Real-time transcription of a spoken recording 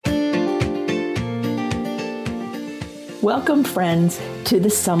Welcome, friends, to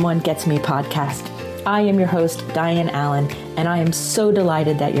the Someone Gets Me podcast. I am your host, Diane Allen, and I am so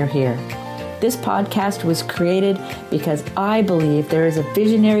delighted that you're here. This podcast was created because I believe there is a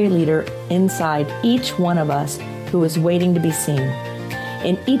visionary leader inside each one of us who is waiting to be seen.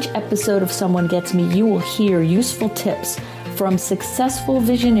 In each episode of Someone Gets Me, you will hear useful tips from successful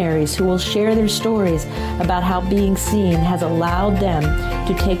visionaries who will share their stories about how being seen has allowed them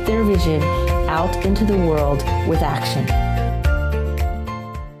to take their vision out into the world with action.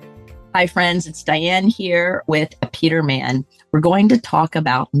 Hi, friends. It's Diane here with Peter Mann. We're going to talk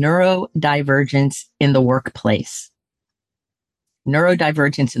about neurodivergence in the workplace.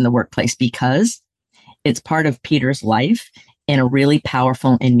 Neurodivergence in the workplace because it's part of Peter's life in a really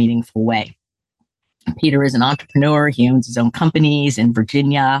powerful and meaningful way. Peter is an entrepreneur. He owns his own companies in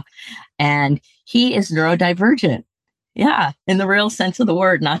Virginia, and he is neurodivergent. Yeah, in the real sense of the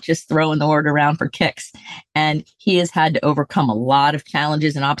word, not just throwing the word around for kicks. And he has had to overcome a lot of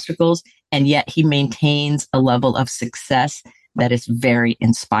challenges and obstacles, and yet he maintains a level of success that is very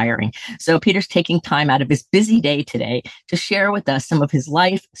inspiring. So Peter's taking time out of his busy day today to share with us some of his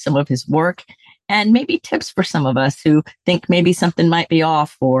life, some of his work, and maybe tips for some of us who think maybe something might be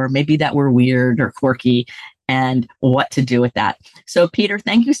off, or maybe that we're weird or quirky, and what to do with that. So Peter,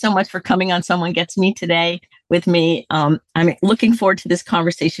 thank you so much for coming on Someone Gets Me today with me. I'm looking forward to this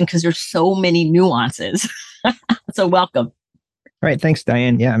conversation because there's so many nuances. So welcome. All right. Thanks,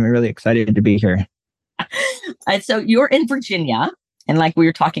 Diane. Yeah, I'm really excited to be here. And so you're in Virginia, and like we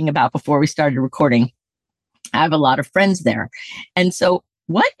were talking about before we started recording, I have a lot of friends there. And so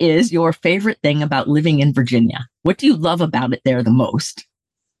what is your favorite thing about living in Virginia? What do you love about it there the most?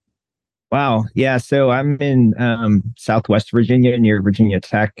 Wow. Yeah. So I'm in Southwest Virginia near Virginia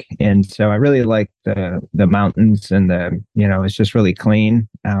Tech. And so I really like the mountains and it's just really clean.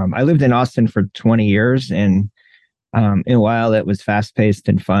 I lived in Austin for 20 years, and in a while it was fast paced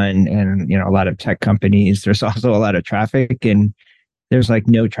and fun, and, a lot of tech companies. There's also a lot of traffic, and there's like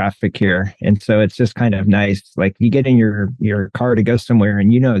no traffic here. And so it's just kind of nice. Like you get in your car to go somewhere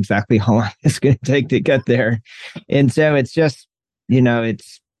and you know exactly how long it's going to take to get there. And so it's just,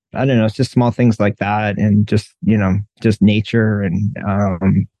 I don't know, it's just small things like that, and just nature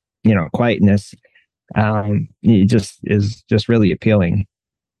and, quietness. It just is just really appealing.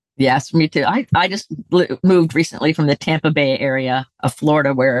 Yes, me too. I just moved recently from the Tampa Bay area of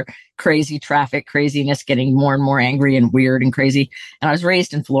Florida, where crazy traffic, craziness, getting more and more angry and weird and crazy. And I was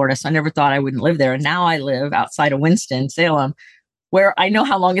raised in Florida, so I never thought I wouldn't live there. And now I live outside of Winston-Salem, where I know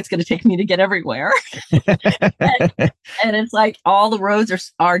how long it's going to take me to get everywhere. and it's like all the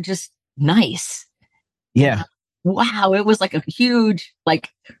roads are just nice. Yeah. Wow. It was like a huge,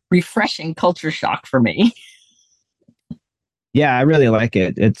 refreshing culture shock for me. Yeah, I really like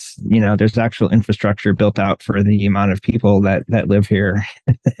it. It's, there's actual infrastructure built out for the amount of people that live here.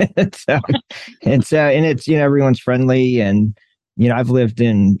 and it's, everyone's friendly, and, I've lived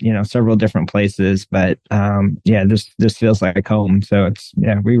in, several different places, but this feels like home. So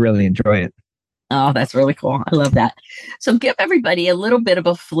we really enjoy it. Oh, that's really cool. I love that. So give everybody a little bit of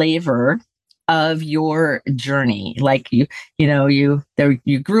a flavor of your journey. Like you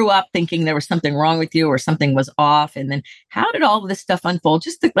grew up thinking there was something wrong with you or something was off. And then how did all of this stuff unfold?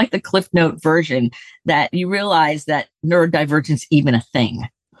 Just like the Cliff Note version, that you realize that neurodivergence is even a thing.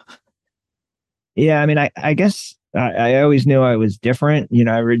 Yeah. I mean, I guess I always knew I was different.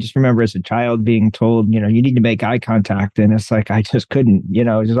 I just remember as a child being told, you need to make eye contact. And it's like, I just couldn't, it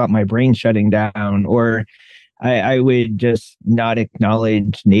was just my brain shutting down, or I would just not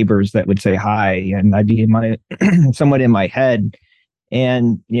acknowledge neighbors that would say hi, and I'd be somewhat in my head,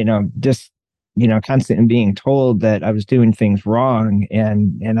 and, constantly being told that I was doing things wrong.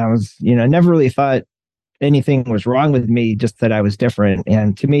 And I was, never really thought anything was wrong with me, just that I was different.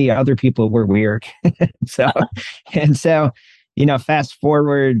 And to me, other people were weird. so, fast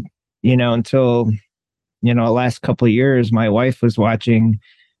forward, until, the last couple of years, my wife was watching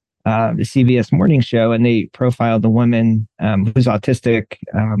the CBS morning show, and they profiled a woman who's autistic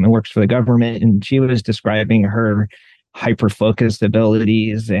and works for the government. And she was describing her hyper-focused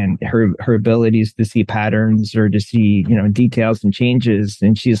abilities and her abilities to see patterns or to see, details and changes.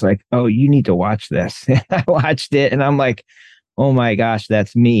 And she's like, "Oh, you need to watch this." And I watched it, and I'm like, "Oh my gosh,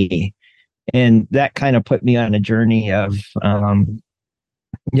 that's me." And that kind of put me on a journey of,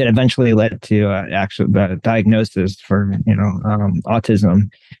 it eventually led to the diagnosis for,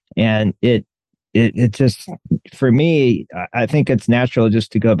 autism. And it just, for me, I think it's natural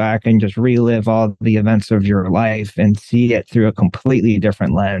just to go back and just relive all the events of your life and see it through a completely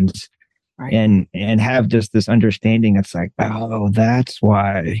different lens. Right. And have just this understanding. It's like, oh, that's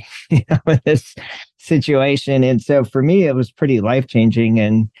why, this situation. And so for me, it was pretty life changing.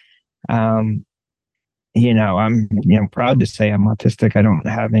 And, um, I'm, proud to say I'm autistic. I don't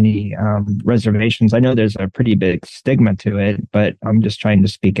have any reservations. I know there's a pretty big stigma to it, but I'm just trying to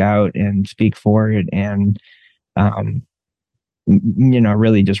speak out and speak for it and, um,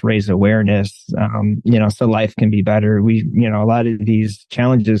 really just raise awareness, so life can be better. A lot of these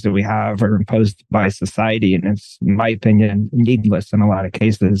challenges that we have are imposed by society, and it's, in my opinion, needless in a lot of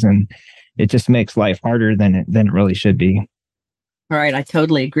cases. And it just makes life harder than it really should be. All right, I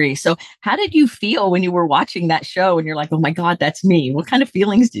totally agree. So, how did you feel when you were watching that show and you're like, oh my God, that's me? What kind of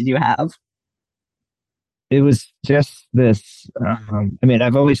feelings did you have? It was just this.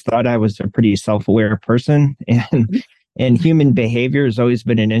 I've always thought I was a pretty self-aware person, and human behavior has always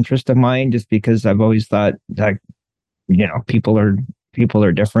been an interest of mine, just because I've always thought that people are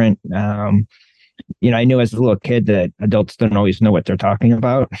different. I knew as a little kid that adults don't always know what they're talking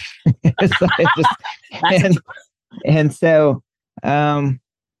about. So and so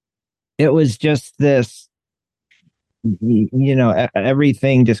it was just this,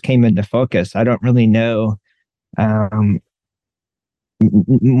 everything just came into focus. I don't really know um,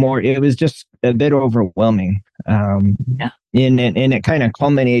 more. It was just a bit overwhelming. Yeah. And it kind of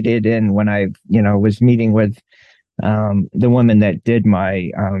culminated in when I, was meeting with the woman that did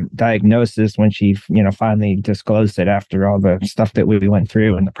my diagnosis, when she, finally disclosed it after all the stuff that we went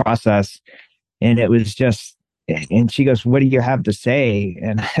through in the process. And it was just, and she goes, "What do you have to say?"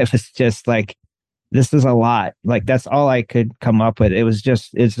 And I was just like, this is a lot. Like, that's all I could come up with.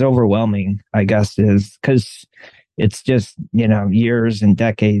 It's overwhelming, I guess, is because it's just, years and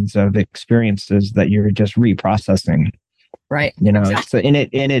decades of experiences that you're just reprocessing. Right. Exactly. So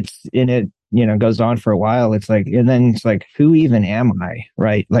it goes on for a while. It's like, and then it's like, who even am I?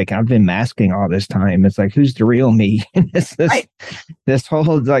 Right. Like, I've been masking all this time. It's like, who's the real me? Right. This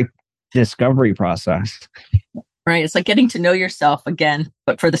whole like discovery process. Right. It's like getting to know yourself again,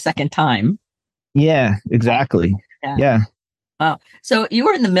 but for the second time. Yeah, exactly. Yeah. Wow. So you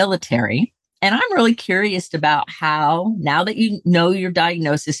were in the military, and I'm really curious about how, now that you know your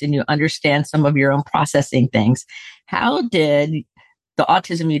diagnosis and you understand some of your own processing things, how did the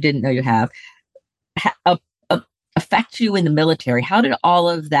autism you didn't know you have affect you in the military? How did all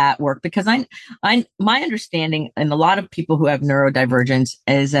of that work? Because my understanding, and a lot of people who have neurodivergence,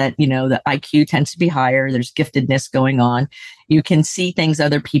 is that, the IQ tends to be higher. There's giftedness going on. You can see things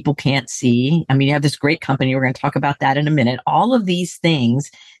other people can't see. I mean, you have this great company. We're going to talk about that in a minute. All of these things,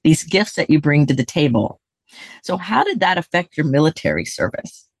 these gifts that you bring to the table. So how did that affect your military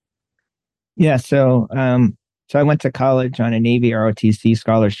service? Yeah. So I went to college on a Navy ROTC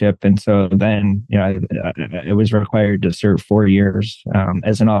scholarship. And so then, I was required to serve 4 years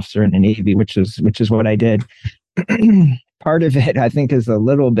as an officer in the Navy, which is what I did. Part of it, I think, is a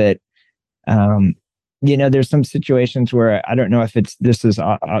little bit, there's some situations where I don't know if this is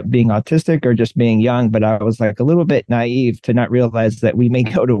being autistic or just being young, but I was like a little bit naive to not realize that we may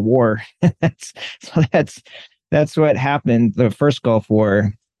go to war. That's what happened. The first Gulf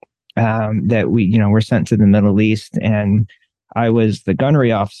War, that we, were sent to the Middle East, and I was the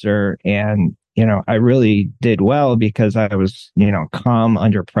gunnery officer, and, I really did well because I was, calm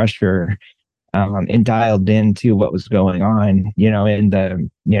under pressure, and dialed into what was going on, in the,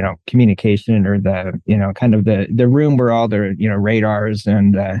 communication, or the, kind of the room where all the, radars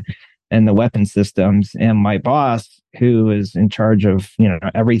and the weapon systems. And my boss, who is in charge of,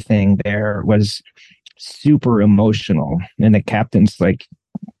 everything there, was super emotional. And the captain's like,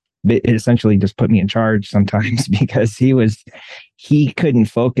 it essentially just put me in charge sometimes because he couldn't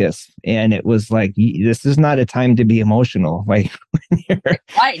focus. And it was like, this is not a time to be emotional. Like,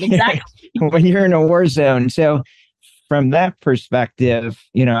 right, exactly. When you're in a war zone. So from that perspective,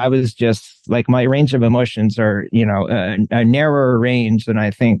 I was just like, my range of emotions are, a narrower range than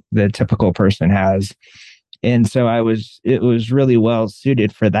I think the typical person has. And so it was really well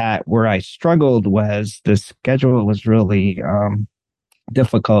suited for that. Where I struggled was the schedule was really,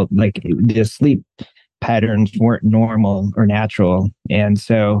 difficult. Like, the sleep patterns weren't normal or natural. And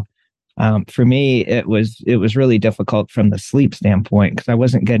so for me, it was really difficult from the sleep standpoint, because I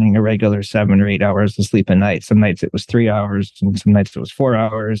wasn't getting a regular 7 or 8 hours of sleep a night. Some nights it was 3 hours, and some nights it was 4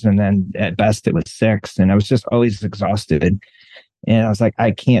 hours. And then at best it was 6. And I was just always exhausted. And I was like,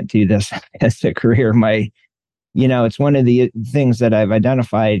 I can't do this as a career. It's one of the things that I've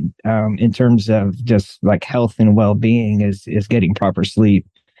identified in terms of just like health and well-being is getting proper sleep.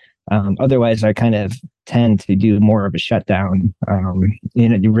 Otherwise, I kind of tend to do more of a shutdown.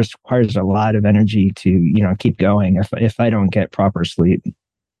 It requires a lot of energy to, keep going if I don't get proper sleep.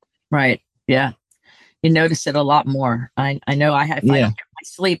 Right. Yeah. You notice it a lot more. I know I have, if I don't get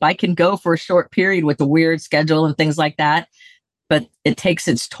sleep. I can go for a short period with a weird schedule and things like that, but it takes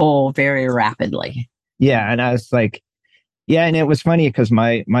its toll very rapidly. Yeah. And I was like, yeah, and it was funny because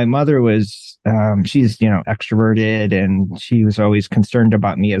my mother was she's extroverted, and she was always concerned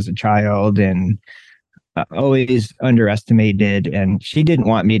about me as a child, and always underestimated, and she didn't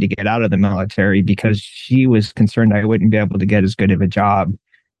want me to get out of the military because she was concerned I wouldn't be able to get as good of a job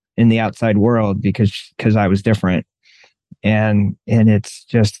in the outside world because I was different. And it's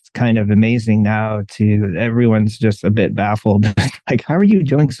just kind of amazing now to everyone's just a bit baffled. Like, how are you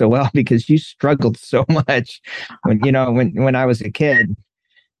doing so well? Because you struggled so much when I was a kid.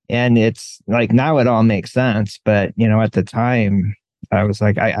 And it's like now it all makes sense. But at the time I was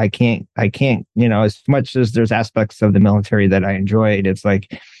like, I can't, as much as there's aspects of the military that I enjoyed, it's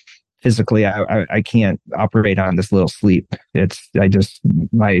like physically I can't operate on this little sleep.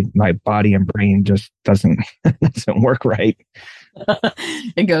 My body and brain just doesn't work right.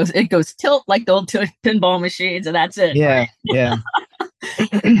 It goes tilt like the old pinball machines, and that's it. Yeah, right? yeah.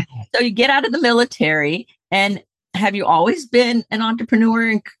 So you get out of the military, and have you always been an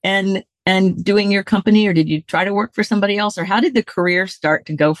entrepreneur and doing your company, or did you try to work for somebody else, or how did the career start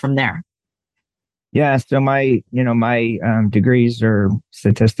to go from there? Yeah, so my degrees are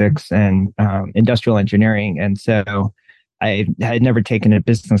statistics and industrial engineering, and so I had never taken a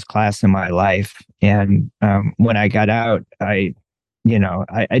business class in my life. And when I got out, I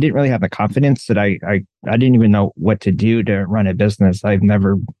didn't really have the confidence that I didn't even know what to do to run a business. I've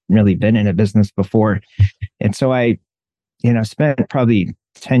never really been in a business before, and so I spent probably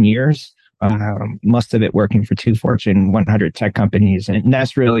 10 years, most of it working for two Fortune 100 tech companies, and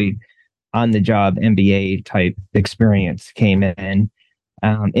that's really on the job MBA type experience came in.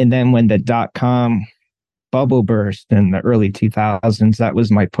 And then when the dot-com bubble burst in the early 2000s, that was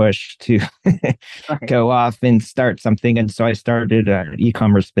my push to go off and start something. And so I started an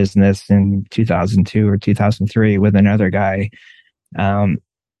e-commerce business in 2002 or 2003 with another guy, and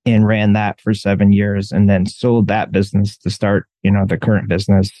ran that for 7 years, and then sold that business to start, the current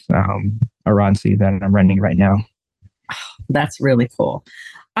business, Aranci, that I'm running right now. That's really cool.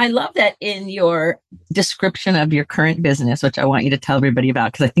 I love that in your description of your current business, which I want you to tell everybody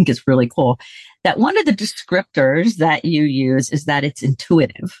about because I think it's really cool, that one of the descriptors that you use is that it's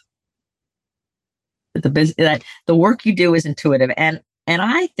intuitive. That the work you do is intuitive, and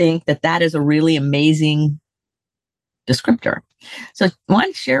I think that is a really amazing descriptor. So, I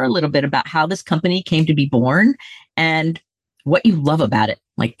want to share a little bit about how this company came to be born and what you love about it.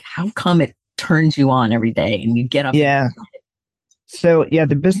 Like, how come it turns you on every day and you get up? Yeah. So yeah,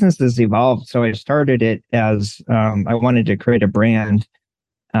 the business has evolved. So I started it as I wanted to create a brand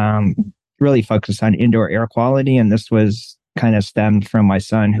really focused on indoor air quality. And this was kind of stemmed from my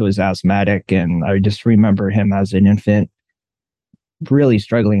son, who is asthmatic. And I just remember him as an infant really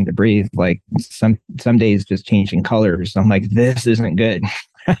struggling to breathe, like some days just changing colors. I'm like, this isn't good.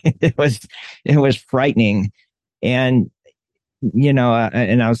 It was frightening. And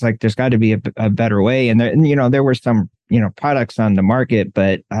and I was like, there's got to be a better way. And there were some, products on the market,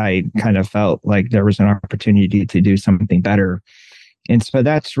 but I kind of felt like there was an opportunity to do something better. And so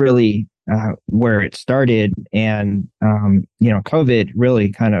that's really where it started. And, COVID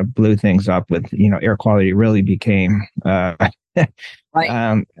really kind of blew things up with, air quality really became, right.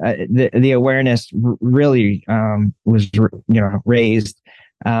 The awareness really was, raised.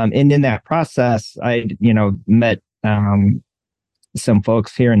 And in that process, I, met some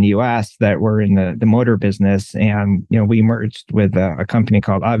folks here in the US that were in the motor business. And, we merged with a company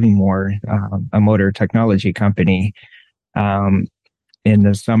called Avimor, a motor technology company, in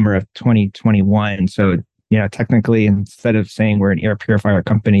the summer of 2021. So, technically, instead of saying we're an air purifier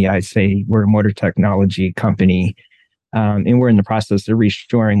company, I say we're a motor technology company. And we're in the process of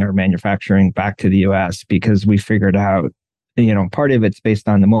restoring our manufacturing back to the US because we figured out, part of it's based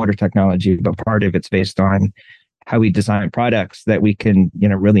on the motor technology, but part of it's based on how we design products that we can,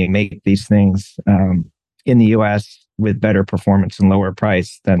 really make these things in the US with better performance and lower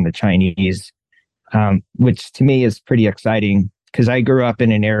price than the Chinese, which to me is pretty exciting because I grew up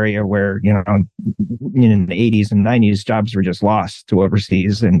in an area where, in the 80s and 90s, jobs were just lost to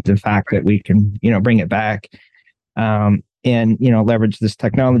overseas. And the fact that we can, bring it back and, leverage this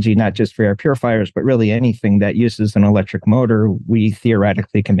technology, not just for air purifiers, but really anything that uses an electric motor, we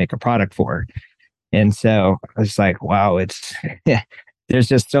theoretically can make a product for. And so I was like, wow, there's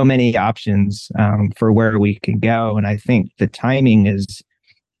just so many options for where we can go. And I think the timing is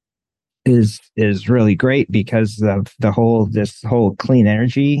really great because of this whole clean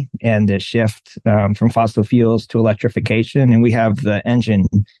energy and the shift from fossil fuels to electrification. And we have the engine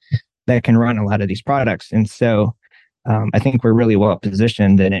that can run a lot of these products. And so I think we're really well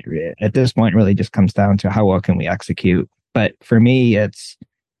positioned, and it at this point really just comes down to how well can we execute. But for me, it's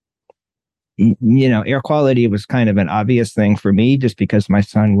air quality was kind of an obvious thing for me just because my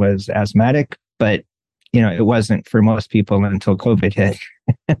son was asthmatic, but it wasn't for most people until COVID hit.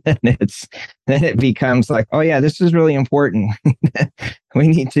 And then it becomes like, oh yeah, this is really important. we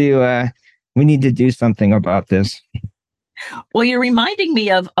need to do something about this. Well, you're reminding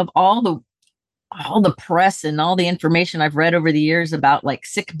me of all the press and all the information I've read over the years about like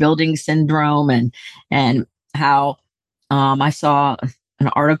sick building syndrome and how I saw an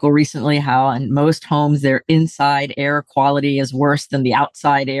article recently how in most homes their inside air quality is worse than the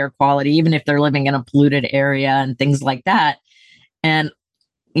outside air quality, even if they're living in a polluted area and things like that. And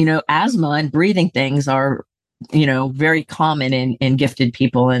asthma and breathing things are very common in gifted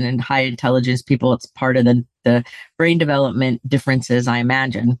people and in high intelligence people. It's part of the brain development differences, I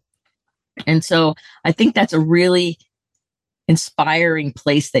imagine. And so I think that's a really inspiring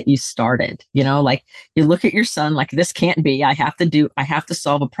place that you started. Like you look at your son like, this can't be, I have to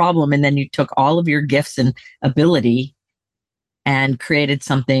solve a problem. And then you took all of your gifts and ability and created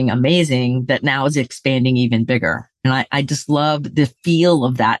something amazing that now is expanding even bigger. And I just love the feel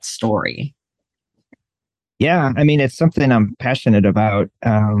of that story. Yeah, I mean, it's something I'm passionate about.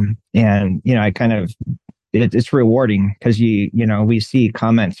 And I kind of it's rewarding because we see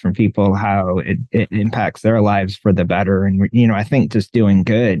comments from people how it impacts their lives for the better, and I think just doing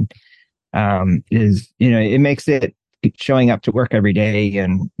good is it makes it showing up to work every day,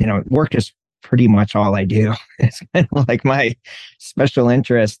 and work is pretty much all I do. It's kind of like my special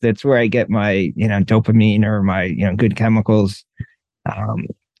interest. That's where I get my dopamine or my good chemicals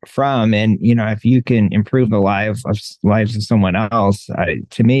from. And if you can improve the lives of someone else,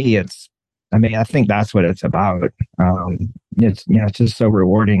 to me it's I think that's what it's about. It's just so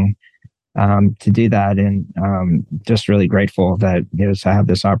rewarding to do that, and just really grateful that to have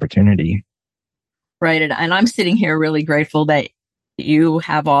this opportunity. Right. And I'm sitting here really grateful that you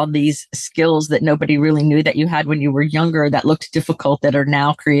have all these skills that nobody really knew that you had when you were younger that looked difficult that are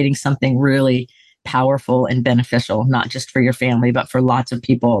now creating something really powerful and beneficial, not just for your family, but for lots of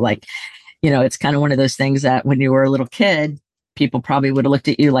people. Like, it's kind of one of those things that when you were a little kid, people probably would have looked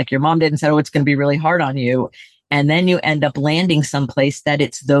at you like your mom did and said, oh, it's going to be really hard on you. And then you end up landing someplace that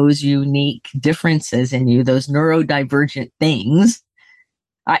it's those unique differences in you, those neurodivergent things.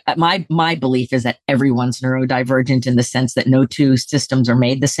 My belief is that everyone's neurodivergent in the sense that no two systems are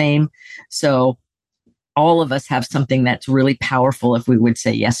made the same. So all of us have something that's really powerful if we would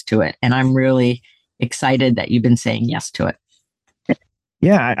say yes to it. And I'm really excited that you've been saying yes to it.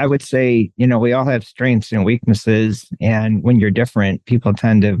 Yeah, I would say, we all have strengths and weaknesses. And when you're different, people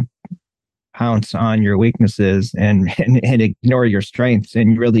tend to pounce on your weaknesses and ignore your strengths.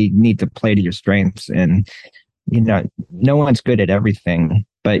 And you really need to play to your strengths. And, no one's good at everything.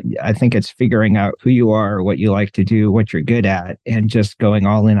 But I think it's figuring out who you are, what you like to do, what you're good at, and just going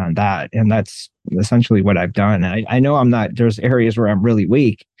all in on that. And that's essentially what I've done. I know there's areas where I'm really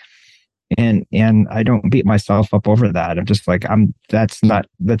weak. And I don't beat myself up over that. I'm just like, that's not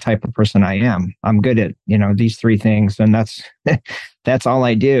the type of person I am. I'm good at, these three things. And that's all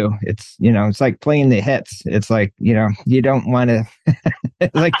I do. It's like playing the hits. It's like, you don't want to,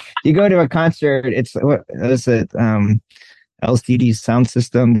 like you go to a concert, what is it? LCD sound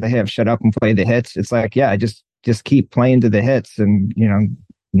system. They have shut up and play the hits. It's like, yeah, just keep playing to the hits and,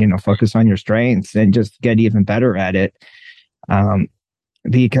 focus on your strengths and just get even better at it.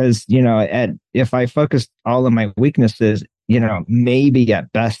 Because if I focus all of my weaknesses, maybe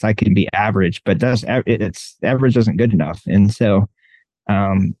at best I can be average, but it's average isn't good enough. And so,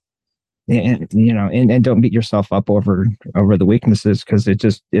 and don't beat yourself up over the weaknesses, because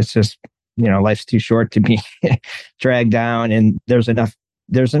it's just life's too short to be dragged down. And there's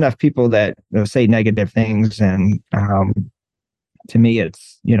enough people that say negative things, and to me,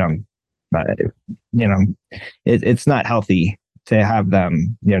 it's it's not healthy to have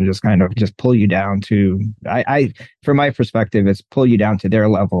them, just kind of just pull you down to, from my perspective, it's pull you down to their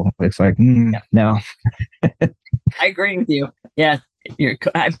level. It's like, no. I agree with you. Yeah.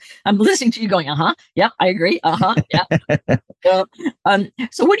 I'm listening to you going, yeah, I agree. Yeah. So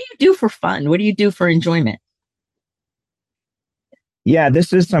what do you do for fun? What do you do for enjoyment? Yeah,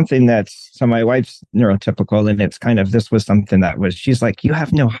 this is something so my wife's neurotypical, and this was something she's like, you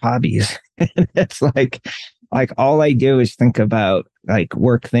have no hobbies. And it's like all I do is think about like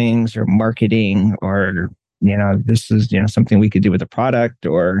work things or marketing, or, this is, something we could do with a product,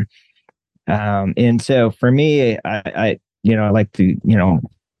 or, and so for me, I like to,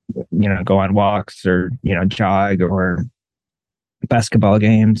 go on walks or, jog, or, basketball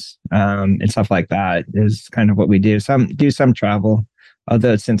games, and stuff like that is kind of what we do. Some travel,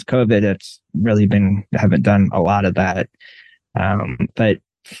 although since COVID, it's really been, haven't done a lot of that. But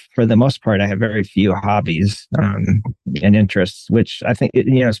for the most part, I have very few hobbies, and interests, which I think,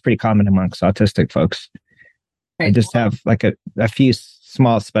 is pretty common amongst autistic folks. I Right. just have like a few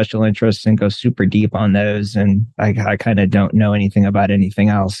small special interests and go super deep on those. And I kind of don't know anything about anything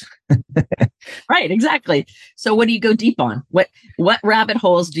else. Right, exactly. So what do you go deep on? What rabbit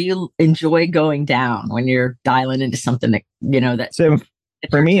holes do you enjoy going down when you're dialing into something that, that So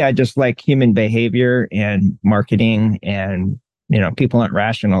for me, I just like human behavior and marketing, and, people aren't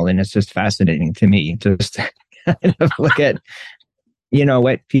rational. And it's just fascinating to me just kind of look at,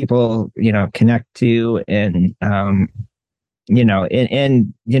 what people, connect to. And,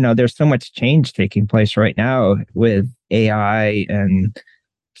 there's so much change taking place right now with AI and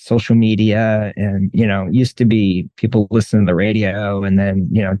social media. And, used to be people listen to the radio, and then,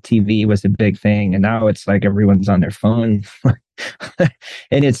 TV was a big thing. And now it's like everyone's on their phone.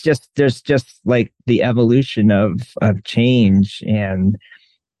 And there's just like the evolution of change, and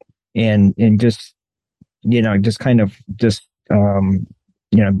just kind of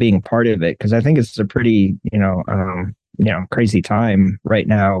being part of it. Cause I think it's a pretty, crazy time right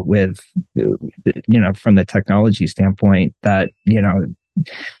now with, from the technology standpoint, that,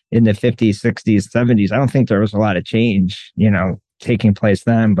 in the 50s, 60s, 70s, I don't think there was a lot of change, taking place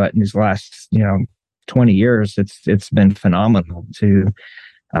then. But in these last, 20 years, it's been phenomenal to,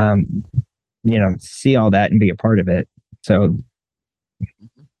 see all that and be a part of it. So,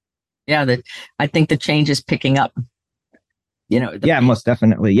 yeah, I think the change is picking up. Yeah, most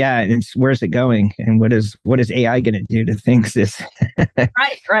definitely. Yeah, and where's it going, and what is AI going to do to things? This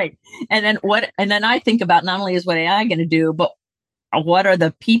right. And then I think about, not only is what AI going to do, but what are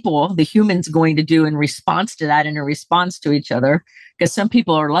the humans going to do in response to that, and in response to each other? Because some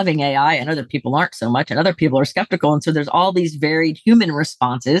people are loving AI and other people aren't so much, and other people are skeptical. And so there's all these varied human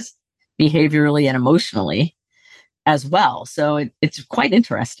responses, behaviorally and emotionally as well. So it's quite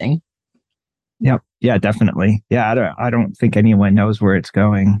interesting. Yep. Yeah, definitely. Yeah, I don't think anyone knows where it's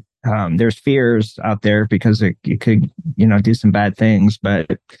going. There's fears out there because it could, do some bad things, but,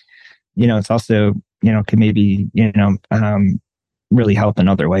 it's also, can maybe, really help in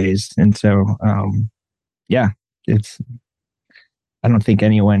other ways. And so, yeah, I don't think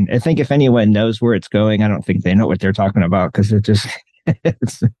I think if anyone knows where it's going, I don't think they know what they're talking about, because it just,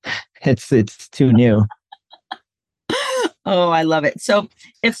 it's too new. Oh, I love it. So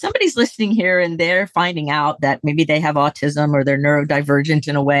if somebody's listening here and they're finding out that maybe they have autism, or they're neurodivergent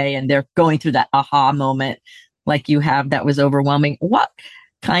in a way, and they're going through that aha moment like you have, that was overwhelming, what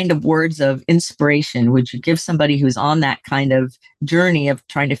kind of words of inspiration would you give somebody who's on that kind of journey of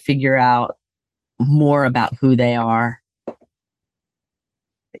trying to figure out more about who they are?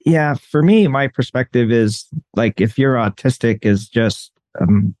 Yeah, for me, my perspective is like, if you're autistic, is just,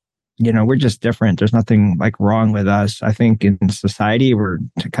 we're just different. There's nothing like wrong with us. I think in society, we're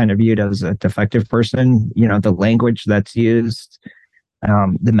kind of viewed as a defective person. The language that's used,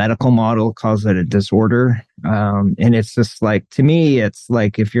 the medical model calls it a disorder. And it's just like, to me, it's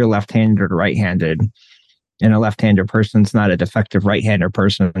like if you're left-handed or right-handed, and a left-handed person's not a defective right-handed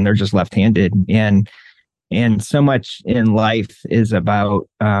person, and they're just left-handed. And so much in life is about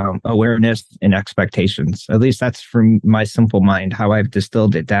awareness and expectations. At least that's from my simple mind, how I've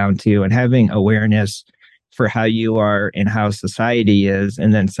distilled it down to, and having awareness for how you are and how society is,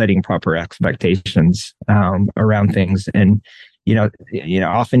 and then setting proper expectations around things. And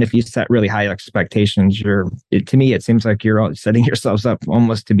often if you set really high expectations, to me, it seems like you're setting yourselves up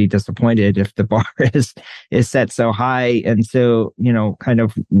almost to be disappointed if the bar is set so high. And so, kind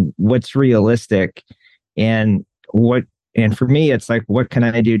of what's realistic. And for me, it's like, what can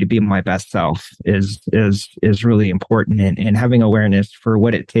I do to be my best self is really important, and having awareness for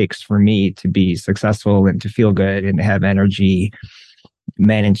what it takes for me to be successful and to feel good and have energy,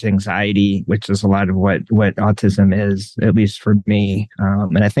 manage anxiety, which is a lot of what autism is, at least for me.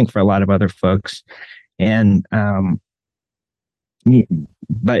 And I think for a lot of other folks. And, but, at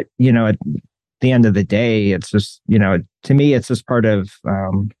the end of the day, it's just, to me, it's just part of,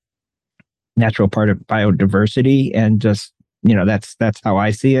 natural part of biodiversity, and just that's how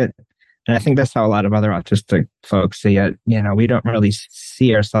I see it, and I think that's how a lot of other autistic folks see it. We don't really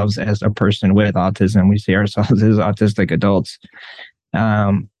see ourselves as a person with autism; we see ourselves as autistic adults.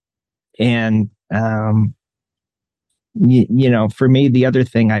 And for me, the other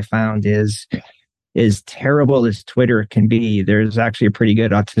thing I found is terrible as Twitter can be, there's actually a pretty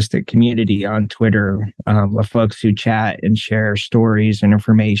good autistic community on Twitter, of folks who chat and share stories and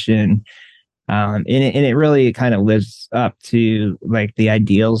information. And it really kind of lives up to like the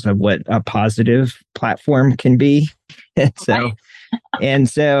ideals of what a positive platform can be. And so, Right. and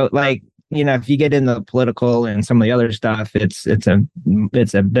so like, if you get into the political and some of the other stuff, it's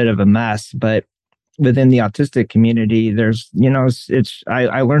a bit of a mess. But within the autistic community, there's,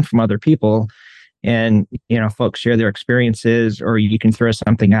 I learn from other people, and folks share their experiences, or you can throw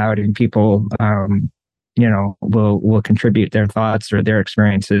something out and people will contribute their thoughts or their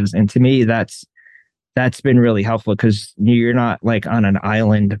experiences. And to me, that's been really helpful, because you're not like on an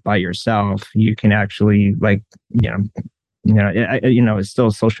island by yourself. You can actually like, it's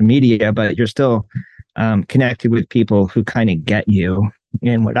still social media, but you're still connected with people who kind of get you.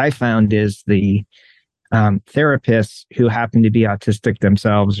 And what I found is the therapists who happen to be autistic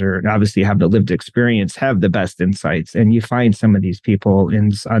themselves, or obviously have the lived experience, have the best insights. And you find some of these people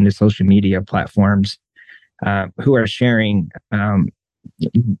on the social media platforms who are sharing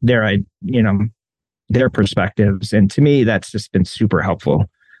their, their perspectives. And to me, that's just been super helpful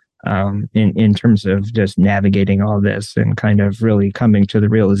in terms of just navigating all this and kind of really coming to the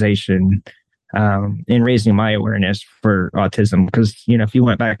realization and raising my awareness for autism. Because, if you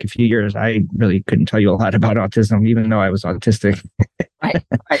went back a few years, I really couldn't tell you a lot about autism, even though I was autistic. Right.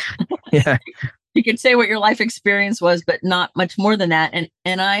 Right. Yeah. You could say what your life experience was, but not much more than that. And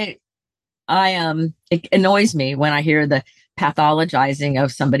it annoys me when I hear the pathologizing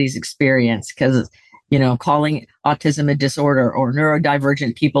of somebody's experience, because, calling autism a disorder, or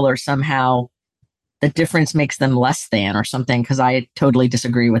neurodivergent people are somehow, the difference makes them less than or something. Because I totally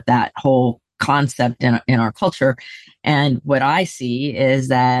disagree with that whole concept in our culture. And what I see is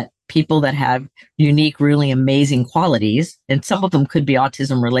that people that have unique, really amazing qualities, and some of them could be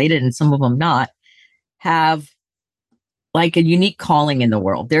autism related and some of them not, have like a unique calling in the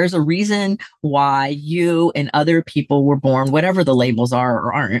world. There's a reason why you and other people were born, whatever the labels are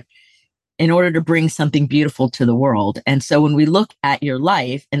or aren't, in order to bring something beautiful to the world. And so when we look at your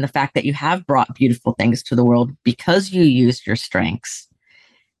life and the fact that you have brought beautiful things to the world because you used your strengths,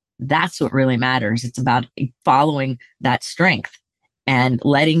 that's what really matters. It's about following that strength and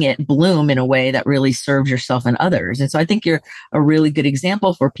letting it bloom in a way that really serves yourself and others. And so I think you're a really good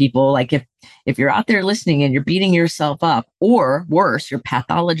example for people. Like if you're out there listening and you're beating yourself up, or worse, you're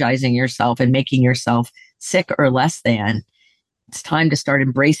pathologizing yourself and making yourself sick or less than, it's time to start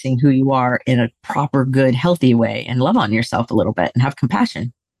embracing who you are in a proper, good, healthy way, and love on yourself a little bit and have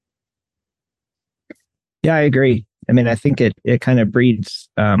compassion. Yeah, I agree. I mean, I think it kind of breeds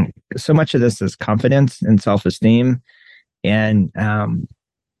so much of this is confidence and self-esteem. And, for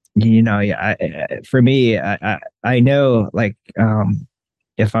me, I know, like,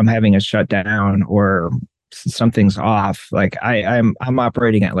 if I'm having a shutdown or something's off, like I'm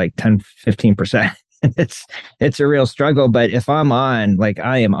operating at like 10-15%. It's a real struggle. But if I'm on, like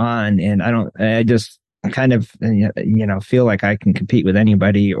I am on, and I just kind of, feel like I can compete with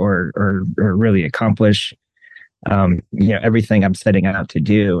anybody, or really accomplish everything I'm setting out to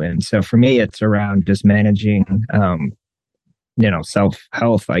do. And so for me, it's around just managing self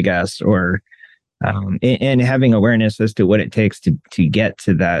health, I guess, or and having awareness as to what it takes to get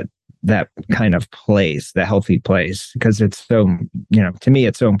to that kind of place, the healthy place, because it's so, to me,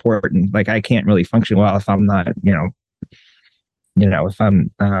 it's so important. Like I can't really function well if I'm not, if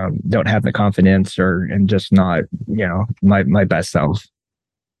I'm don't have the confidence, and just not, my best self.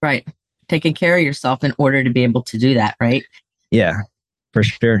 Right. Taking care of yourself in order to be able to do that. Right. Yeah, for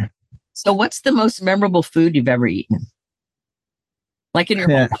sure. So what's the most memorable food you've ever eaten? Like in your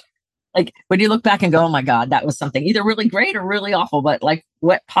whole life? Like when you look back and go, oh my God, that was something either really great or really awful, but like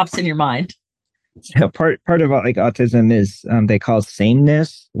what pops in your mind? So part of like autism is they call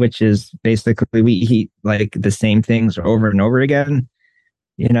sameness, which is basically we eat like the same things over and over again.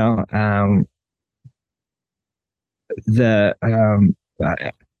 The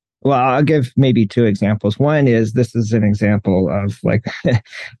well, I'll give maybe two examples. One is, this is an example of like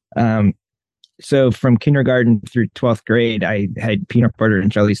so from kindergarten through 12th grade, I had peanut butter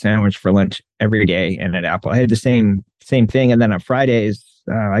and jelly sandwich for lunch every day, and at Apple I had the same thing. And then on Fridays,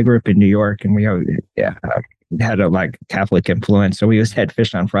 I grew up in New York, and we had a like Catholic influence, so we always had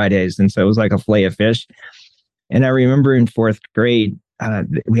fish on Fridays, and so it was like a fillet of fish. And I remember in 4th grade,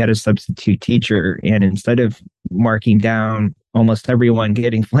 we had a substitute teacher, and instead of marking down almost everyone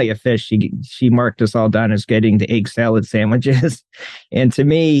getting fillet of fish, she marked us all down as getting the egg salad sandwiches. And to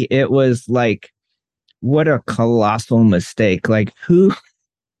me, it was like, what a colossal mistake. Like who?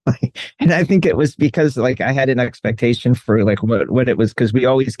 And I think it was because like I had an expectation for like what it was, because we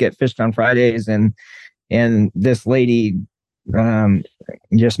always get fish on Fridays, and this lady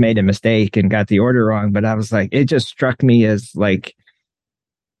just made a mistake and got the order wrong. But I was like, it just struck me as like,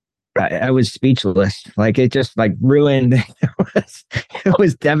 I was speechless. Like it just like ruined. It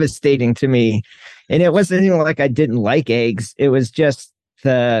was devastating to me, and it wasn't even like I didn't like eggs. It was just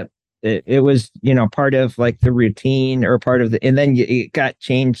it was part of like the routine or part of the, and then it got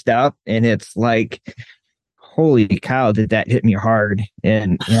changed up, and it's like, holy cow, did that hit me hard?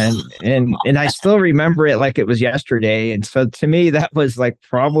 And I still remember it like it was yesterday. And so to me, that was like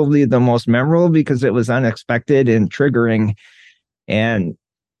probably the most memorable because it was unexpected and triggering. And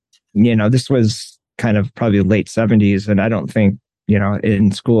this was kind of probably late 70s. And I don't think,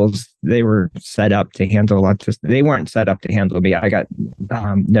 in schools, they were set up to handle autism. They weren't set up to handle me. I got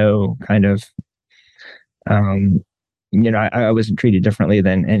no kind of, I wasn't treated differently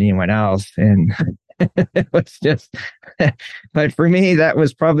than anyone else. And it was just, but for me, that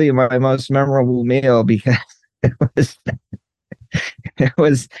was probably my most memorable meal because it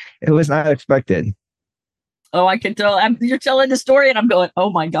was, it was not expected. Oh, I can tell. You're telling the story, and I'm going, "Oh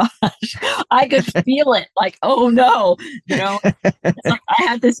my gosh!" I could feel it. Like, oh no, I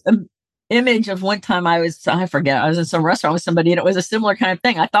had this image of one time I forget, I was in some restaurant with somebody, and it was a similar kind of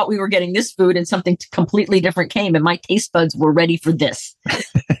thing. I thought we were getting this food, and something completely different came, and my taste buds were ready for this,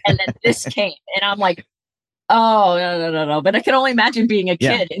 and then this came, and I'm like, oh no! But I can only imagine being a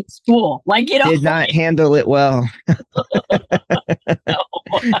kid in school, like did not handle it well. No.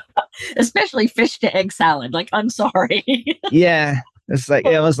 Especially fish to egg salad. Like, I'm sorry. Yeah,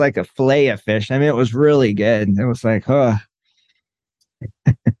 it was like a fillet of fish. I mean, it was really good. It was like, oh.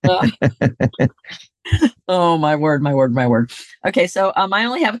 Oh, my word, my word, my word. Okay, so I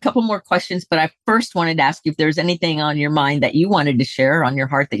only have a couple more questions, but I first wanted to ask you if there's anything on your mind that you wanted to share, on your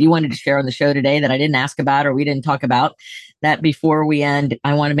heart that you wanted to share on the show today that I didn't ask about or we didn't talk about. That before we end,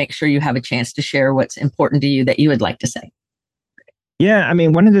 I want to make sure you have a chance to share what's important to you that you would like to say. Yeah, I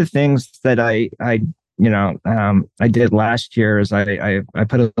mean, one of the things that I did last year is I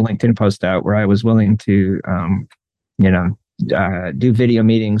put a LinkedIn post out where I was willing to, do video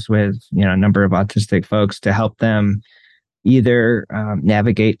meetings with a number of autistic folks to help them either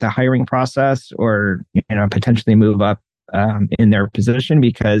navigate the hiring process or potentially move up in their position.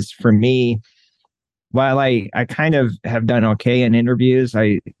 Because for me, while I kind of have done okay in interviews,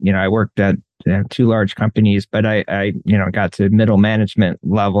 I worked at two large companies, but I got to middle management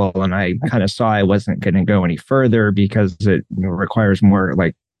level, and I kind of saw I wasn't going to go any further because it requires more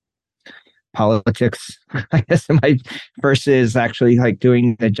like politics, I guess, versus actually like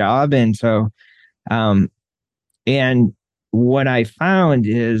doing the job. And so, and what I found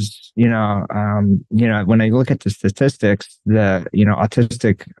is, when I look at the statistics, the,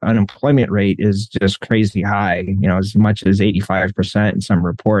 autistic unemployment rate is just crazy high, as much as 85% in some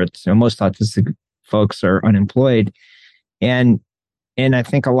reports. So most autistic folks are unemployed. And I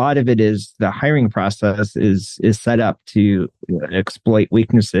think a lot of it is the hiring process is set up to exploit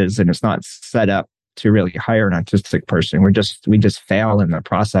weaknesses, and it's not set up to really hire an autistic person. We just fail in the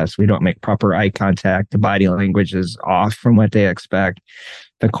process. We don't make proper eye contact. The body language is off from what they expect.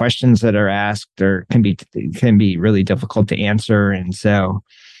 The questions that are asked can be really difficult to answer. And so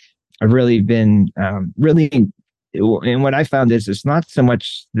I've really been and what I found is it's not so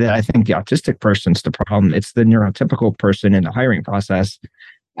much that I think the autistic person's the problem. It's the neurotypical person in the hiring process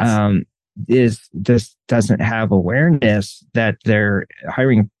just doesn't have awareness that their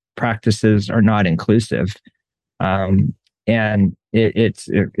hiring practices are not inclusive, and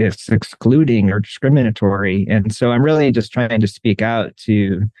it's excluding or discriminatory. And so I'm really just trying to speak out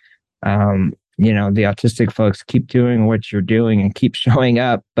to the autistic folks. Keep doing what you're doing and keep showing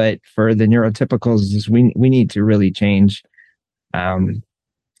up. But for the neurotypicals, we need to really change the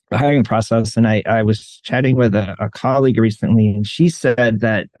hiring process. And I was chatting with a colleague recently, and she said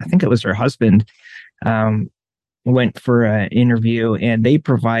that I think it was her husband went for an interview, and they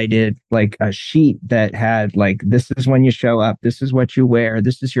provided like a sheet that had like, this is when you show up, this is what you wear,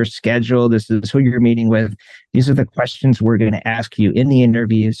 this is your schedule, this is who you're meeting with, these are the questions we're going to ask you in the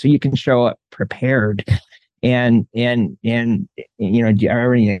interview, so you can show up prepared. And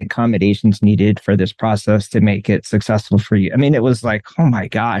are any accommodations needed for this process to make it successful for you? I mean, it was like, oh my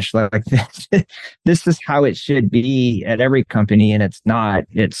gosh, like this is how it should be at every company, and it's not.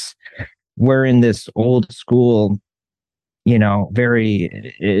 We're in this old school,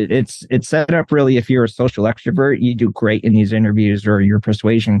 it's set up really. If you're a social extrovert, you do great in these interviews, or your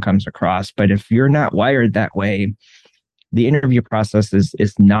persuasion comes across. But if you're not wired that way, the interview process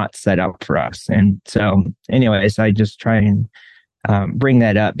is not set up for us. And so anyways, I just try and bring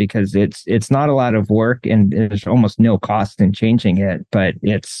that up because it's not a lot of work, and there's almost no cost in changing it. But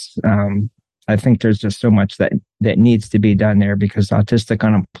it's I think there's just so much that needs to be done there, because autistic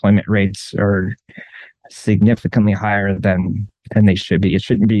unemployment rates are significantly higher than they should be. It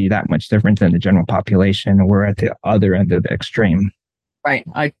shouldn't be that much different than the general population. We're at the other end of the extreme. Right.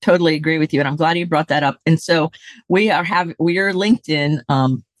 I totally agree with you. And I'm glad you brought that up. And so your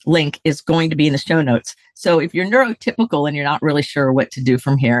LinkedIn link is going to be in the show notes. So if you're neurotypical and you're not really sure what to do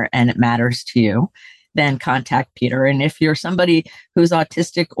from here and it matters to you, then contact Peter. And if you're somebody who's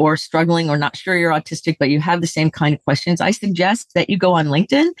autistic or struggling or not sure you're autistic, but you have the same kind of questions, I suggest that you go on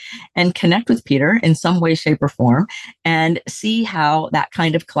LinkedIn and connect with Peter in some way, shape, or form and see how that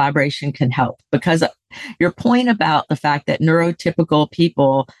kind of collaboration can help. Because your point about the fact that neurotypical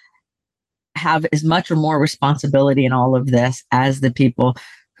people have as much or more responsibility in all of this as the people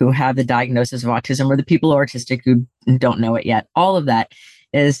who have the diagnosis of autism or the people who are autistic who don't know it yet. All of that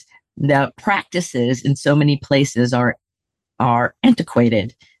is the practices in so many places are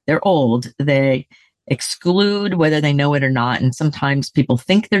antiquated. They're old. They exclude whether they know it or not. And sometimes people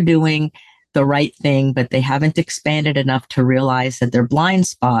think they're doing the right thing, but they haven't expanded enough to realize that their blind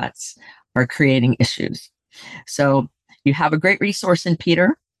spots are creating issues. So you have a great resource in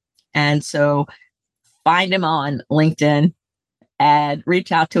Peter. And so find him on LinkedIn and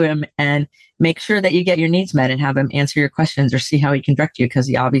reach out to him and make sure that you get your needs met and have him answer your questions or see how he can direct you, because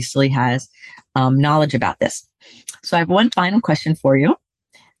he obviously has knowledge about this. So I have one final question for you.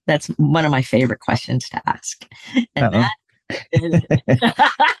 That's one of my favorite questions to ask. And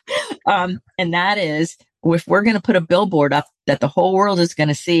that is, if we're going to put a billboard up that the whole world is going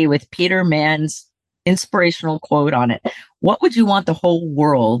to see with Peter Mann's inspirational quote on it, what would you want the whole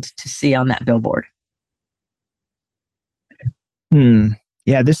world to see on that billboard?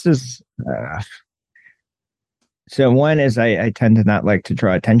 Yeah, this is so one is I tend to not like to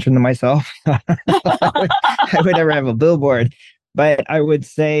draw attention to myself. I would never have a billboard, but I would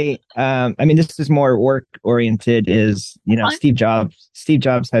say, I mean, this is more work oriented. Is, you know, Steve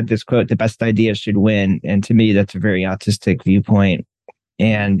Jobs had this quote: "The best ideas should win," and to me, that's a very autistic viewpoint,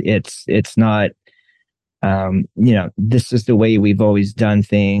 and it's not. You know, this is the way we've always done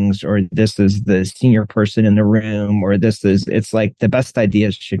things, or this is the senior person in the room, or it's like the best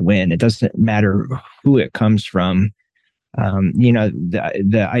ideas should win. It doesn't matter who it comes from. You know,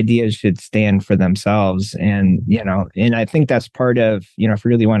 the ideas should stand for themselves. And, you know, and I think that's part of, you know, if you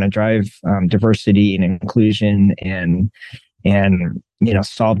really want to drive diversity and inclusion and, you know,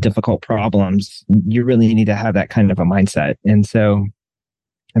 solve difficult problems, you really need to have that kind of a mindset. And so,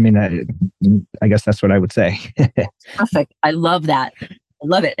 I mean, I guess that's what I would say. Perfect. I love that. I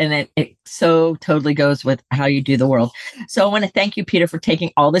love it. And it so totally goes with how you do the world. So I want to thank you, Peter, for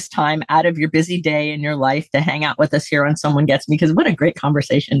taking all this time out of your busy day in your life to hang out with us here on Someone Gets Me, because what a great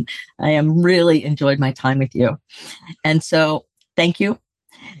conversation. I am really enjoyed my time with you. And so thank you.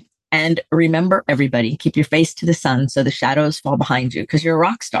 And remember, everybody, keep your face to the sun so the shadows fall behind you, because you're a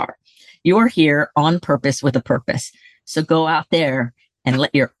rock star. You are here on purpose with a purpose. So go out there and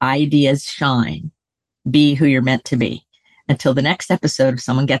let your ideas shine. Be who you're meant to be. Until the next episode of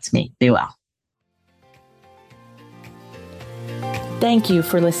Someone Gets Me, be well. Thank you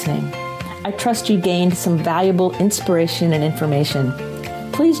for listening. I trust you gained some valuable inspiration and information.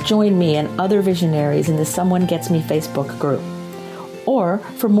 Please join me and other visionaries in the Someone Gets Me Facebook group. Or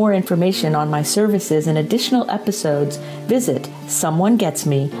for more information on my services and additional episodes, visit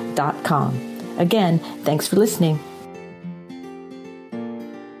someonegetsme.com. Again, thanks for listening.